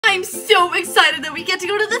I'm so excited that we get to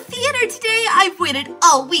go to the theater today. I've waited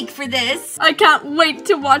all week for this. I can't wait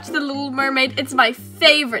to watch The Little Mermaid. It's my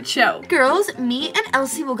favorite show. Girls, me and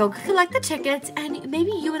Elsie will go collect the tickets, and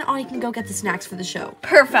maybe you and Annie can go get the snacks for the show.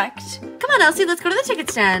 Perfect. Come on, Elsie, let's go to the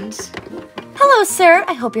ticket stand. Hello, sir.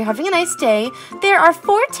 I hope you're having a nice day. There are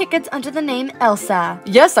 4 tickets under the name Elsa.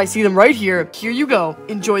 Yes, I see them right here. Here you go.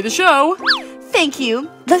 Enjoy the show. Thank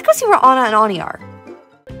you. Let's go see where Anna and Annie are.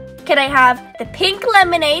 Can I have the pink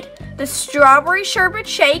lemonade, the strawberry sherbet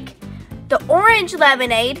shake, the orange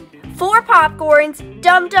lemonade, 4 popcorns,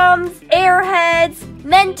 Dum-Dums, Airheads,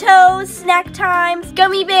 Mentos, Snack Times,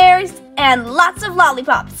 Gummy Bears, and lots of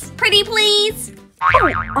lollipops. Pretty please?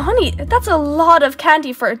 Oh, Annie, that's a lot of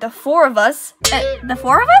candy for the 4 of us. The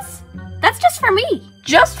 4 of us? That's just for me.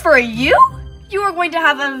 Just for you? You are going to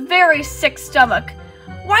have a very sick stomach.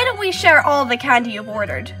 Why don't we share all the candy you've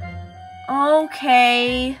ordered?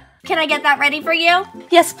 Okay. Can I get that ready for you?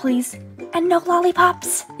 Yes, please. And no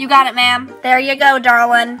lollipops. You got it, ma'am. There you go,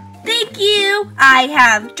 darling. Thank you. I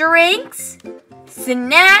have drinks,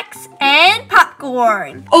 snacks, and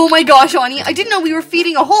popcorn. Oh my gosh, Annie, I didn't know we were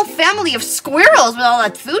feeding a whole family of squirrels with all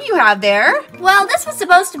that food you have there. Well, this was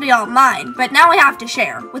supposed to be all mine, but now I have to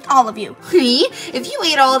share with all of you. If you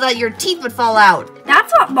ate all that, your teeth would fall out.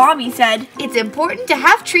 That's what Mommy said. It's important to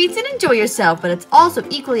have treats and enjoy yourself, but it's also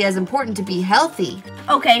equally as important to be healthy.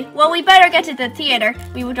 Okay, well, we better get to the theater.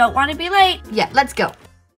 We don't want to be late. Yeah, let's go.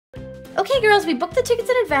 Okay, girls, we booked the tickets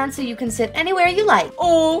in advance so you can sit anywhere you like.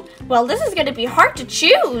 Oh, well, this is going to be hard to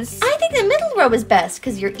choose. I think the middle row is best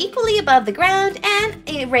because you're equally above the ground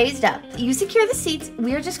and raised up. You secure the seats.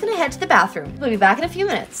 We're just going to head to the bathroom. We'll be back in a few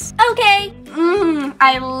minutes. Okay.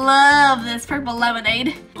 I love this purple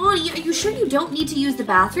lemonade. Oh, are you sure you don't need to use the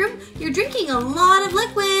bathroom? You're drinking a lot of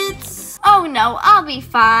liquids. Oh, no, I'll be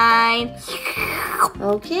fine.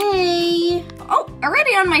 Okay. Oh,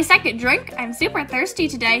 already on my second drink. I'm super thirsty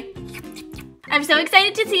today. I'm so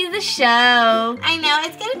excited to see the show. I know,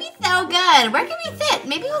 it's gonna be so good. Where can we sit?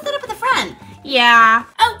 Maybe we'll sit up at the front. Yeah.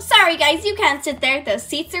 Oh, sorry guys, you can't sit there. Those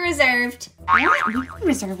seats are reserved. What? We didn't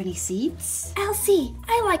reserve any seats. Elsie,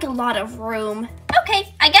 I like a lot of room.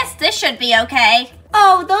 Okay, I guess this should be okay.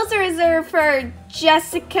 Oh, those are reserved for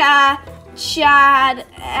Jessica, Chad,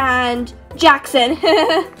 and Jackson. We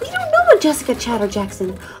don't know what Jessica, Chad, or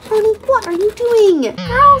Jackson. Annie, what are you doing?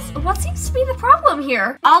 Girls, what seems to be the problem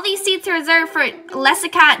here? All these seats are reserved for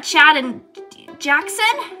Jessica, Chad, and Jackson?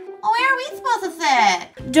 Where are we supposed to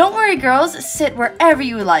sit? Don't worry, girls. Sit wherever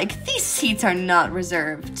you like. These seats are not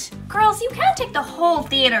reserved. Girls, you can't take the whole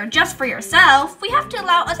theater just for yourself. We have to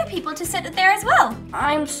allow other people to sit there as well.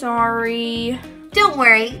 I'm sorry. Don't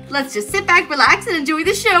worry. Let's just sit back, relax, and enjoy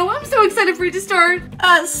the show. I'm so excited for it to start.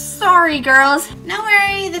 Sorry, girls. No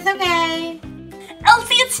worries. It's okay.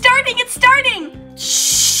 Elsie, it's starting. It's starting.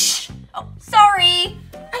 Shh. Oh, sorry.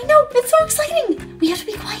 I know. It's so exciting. We have to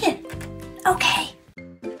be quiet. Okay.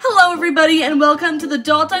 Hello, everybody, and welcome to the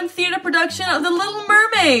Dolltime Theater production of The Little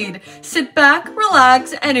Mermaid. Sit back,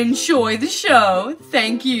 relax, and enjoy the show.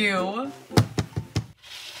 Thank you.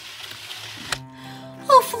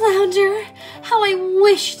 Oh, Flounder, how I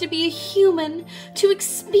wish to be a human, to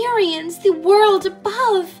experience the world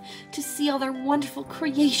above, to see all their wonderful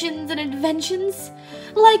creations and inventions.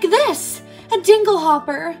 Like this, a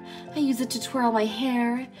dinglehopper. I use it to twirl my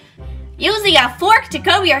hair. Using a fork to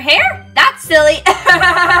comb your hair? That's silly.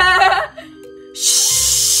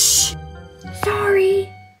 Shh! Sorry.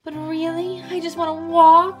 But really, I just want to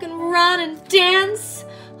walk and run and dance.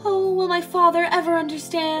 Oh, will my father ever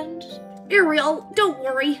understand? Ariel, don't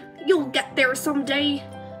worry. You'll get there someday.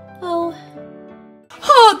 Oh.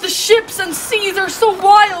 Oh, the ships and seas are so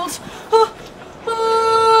wild.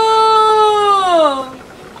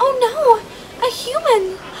 Oh no, a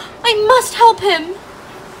human. I must help him.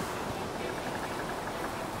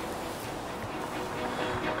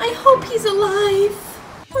 I hope he's alive.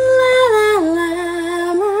 La la la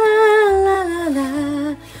la la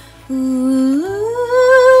la. Ooh.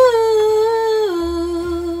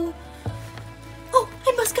 Oh,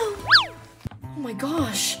 I must go. Oh my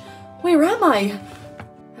gosh, where am I?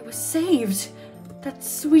 I was saved. That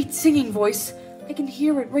sweet singing voice, I can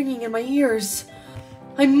hear it ringing in my ears.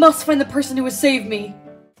 I must find the person who has saved me.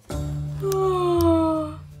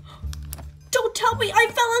 Don't tell me I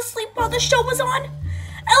fell asleep while the show was on.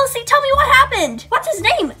 Elsie, tell me what happened. What's his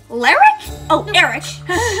name? Lyric? Oh, no. Eric.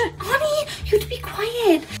 Honey, you have to be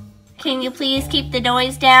quiet. Can you please keep the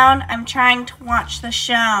noise down? I'm trying to watch the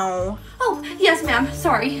show. Oh, yes, ma'am.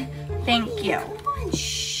 Sorry. Thank you. Come on,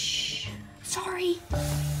 shh. Sorry.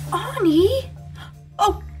 Annie?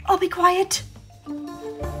 Oh, I'll be quiet.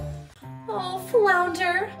 Oh,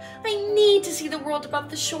 Flounder, I need to see the world above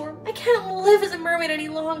the shore. I can't live as a mermaid any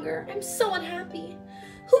longer. I'm so unhappy.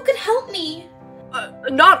 Who could help me?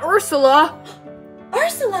 Not Ursula.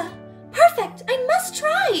 Ursula! Perfect! I must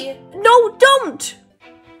try! No, don't!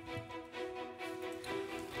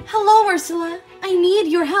 Hello, Ursula. I need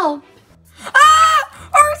your help. Ah!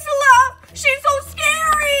 Ursula! She's so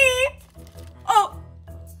scary! Oh,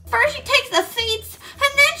 First she takes the seats,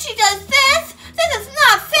 and then she does this. This is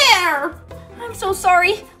not fair. I'm so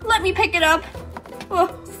sorry. Let me pick it up.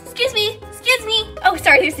 Oh, excuse me. Excuse me. Oh,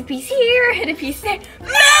 sorry. There's a piece here and a piece there.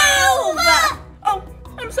 Move! Oh,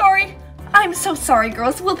 I'm sorry. I'm so sorry,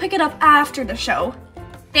 girls. We'll pick it up after the show.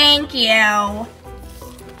 Thank you.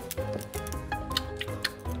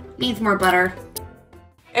 Needs more butter.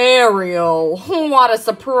 Ariel, what a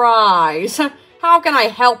surprise. How can I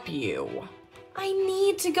help you? I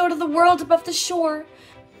need to go to the world above the shore.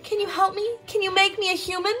 Can you help me? Can you make me a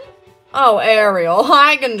human? Oh, Ariel,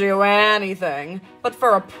 I can do anything, but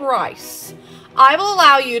for a price. I will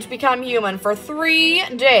allow you to become human for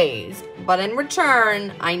 3 days, but in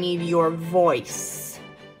return, I need your voice.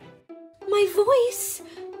 My voice?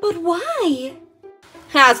 But why?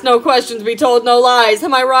 Ask no questions, be told no lies,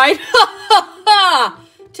 am I right?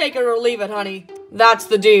 Take it or leave it, honey. That's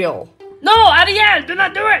the deal. No, Ariel, do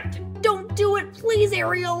not do it! Don't do it, please,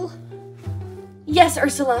 Ariel. Yes,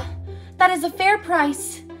 Ursula. That is a fair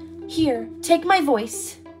price. Here, take my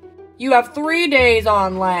voice. You have 3 days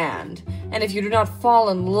on land, and if you do not fall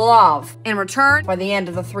in love in return by the end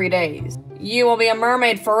of the 3 days, you will be a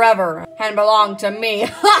mermaid forever and belong to me.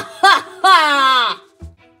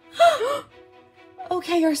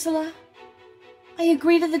 Okay, Ursula. I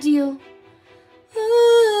agree to the deal.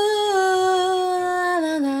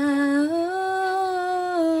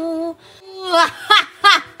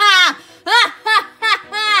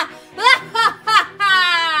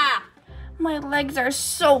 My legs are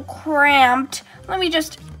so cramped. Let me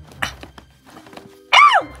just...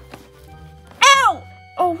 Ow! Ow!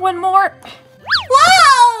 Oh, one more.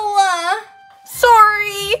 Whoa!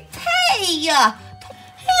 Sorry.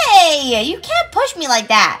 Hey, you can't push me like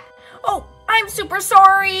that. Oh, I'm super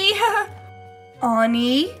sorry.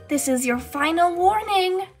 Annie, this is your final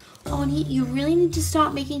warning. Ani, you really need to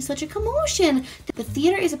stop making such a commotion. The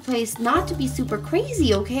theater is a place not to be super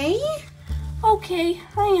crazy, okay? Okay,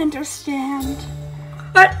 I understand.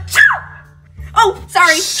 Oh,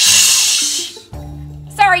 sorry.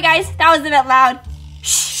 Sorry, guys. That was a bit loud.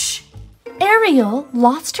 Ariel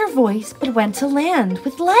lost her voice but went to land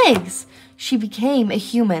with legs. She became a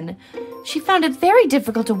human. She found it very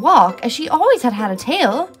difficult to walk as she always had a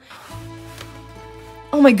tail.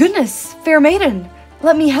 Oh my goodness, fair maiden,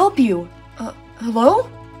 let me help you. Hello?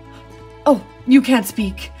 Oh, you can't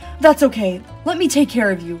speak. That's okay. Let me take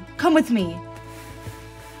care of you. Come with me.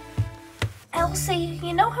 Elsie,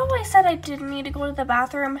 you know how I said I didn't need to go to the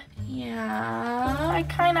bathroom? Yeah. I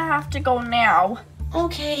kind of have to go now.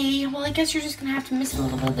 Okay, well, I guess you're just gonna have to miss a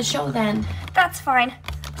little bit of the show then. That's fine.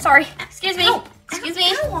 Sorry. Excuse me. Ow. Excuse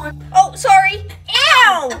me. Ow. Oh, sorry.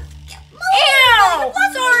 Ow! Ow!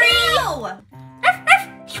 Sorry.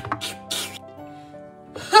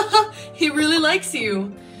 He really likes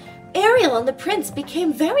you. Ariel and the prince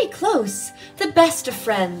became very close, the best of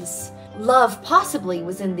friends. Love possibly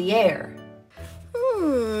was in the air.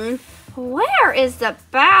 Where is the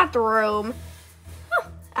bathroom? Oh,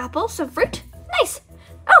 apple, some fruit. Nice.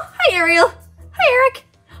 Oh, hi, Ariel. Hi, Eric.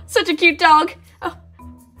 Such a cute dog. Oh,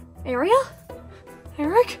 Ariel?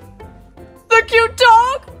 Eric? The cute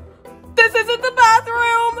dog? This isn't the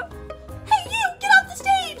bathroom. Hey, you, get off the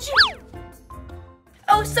stage.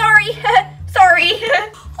 Oh, sorry. Sorry.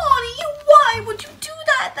 Honey, why would you do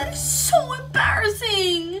that? That is so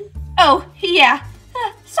embarrassing. Oh, yeah.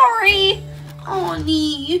 Sorry.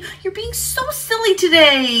 Honey, you're being so silly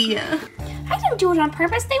today. I didn't do it on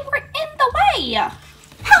purpose. They were in the way.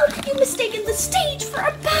 How could you mistaken the stage for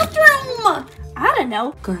a bathroom? I don't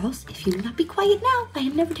know. Girls, if you will not be quiet now, I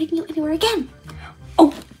am never taking you anywhere again.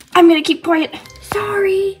 Oh, I'm gonna keep quiet.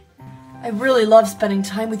 Sorry. I really love spending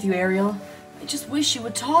time with you, Ariel. I just wish you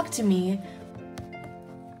would talk to me.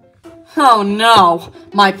 Oh no,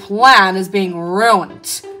 my plan is being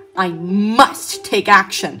ruined. I must take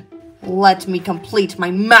action. Let me complete my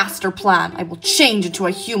master plan. I will change into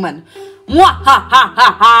a human.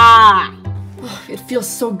 Mwahahaha! It feels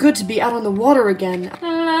so good to be out on the water again.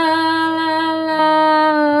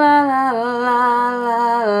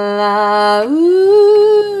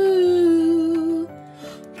 Ooh.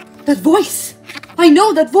 That voice! I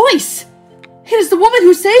know that voice! It is the woman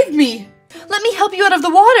who saved me! Let me help you out of the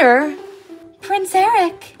water! Prince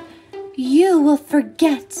Eric, you will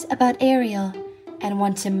forget about Ariel and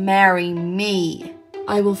want to marry me.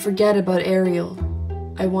 I will forget about Ariel.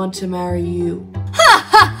 I want to marry you. Ha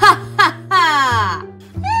ha ha ha ha!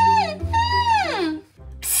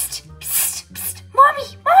 Psst, psst, psst.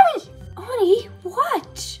 Mommy! Annie,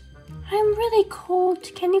 what? I'm really cold.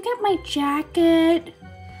 Can you get my jacket?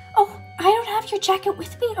 Oh, I don't have your jacket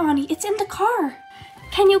with me, Annie. It's in the car.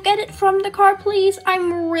 Can you get it from the car, please?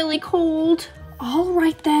 I'm really cold. All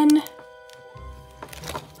right, then.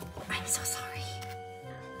 I'm so sorry.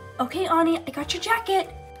 Okay, Annie, I got your jacket.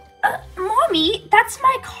 Mommy, that's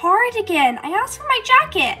my cardigan. I asked for my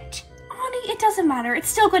jacket. Annie, it doesn't matter. It's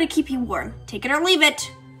still going to keep you warm. Take it or leave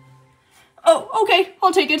it. Oh, okay,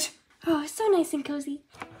 I'll take it. Oh, so nice and cozy.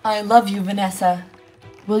 I love you, Vanessa.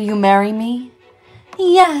 Will you marry me?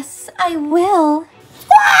 Yes, I will.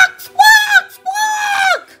 Squawk! Squawk!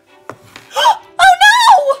 Squawk! Oh no!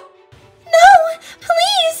 No,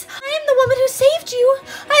 please. I am the woman who saved you.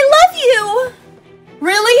 I love you.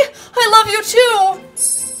 Really? I love you too.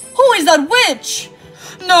 Who is that witch?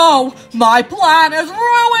 No, my plan is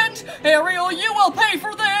ruined. Ariel, you will pay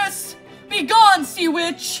for this. Be gone, sea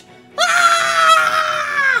witch.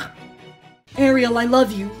 Ah! Ariel, I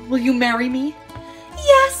love you. Will you marry me?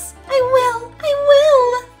 Yes, I will. I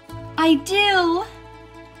will. I do.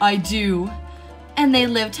 I do. And they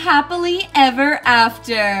lived happily ever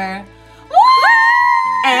after.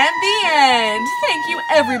 And the end. Thank you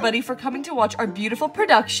everybody for coming to watch our beautiful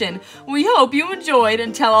production. We hope you enjoyed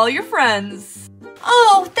and tell all your friends.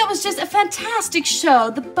 Oh, that was just a fantastic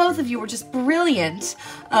show. The both of you were just brilliant.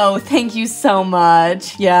 Oh, thank you so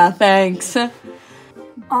much. Yeah, thanks.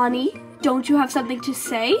 Annie, don't you have something to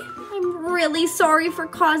say? I'm really sorry for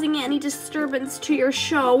causing any disturbance to your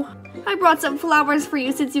show. I brought some flowers for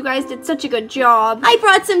you since you guys did such a good job. I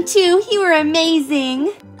brought some too. You were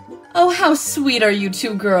amazing. Oh, how sweet are you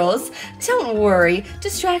two girls. Don't worry,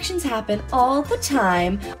 distractions happen all the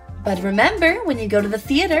time. But remember, when you go to the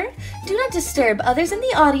theater, do not disturb others in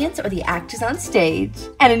the audience or the actors on stage.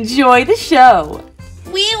 And enjoy the show.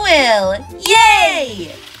 We will.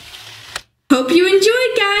 Yay! Hope you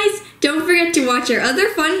enjoyed, guys! Don't forget to watch our other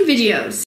fun videos.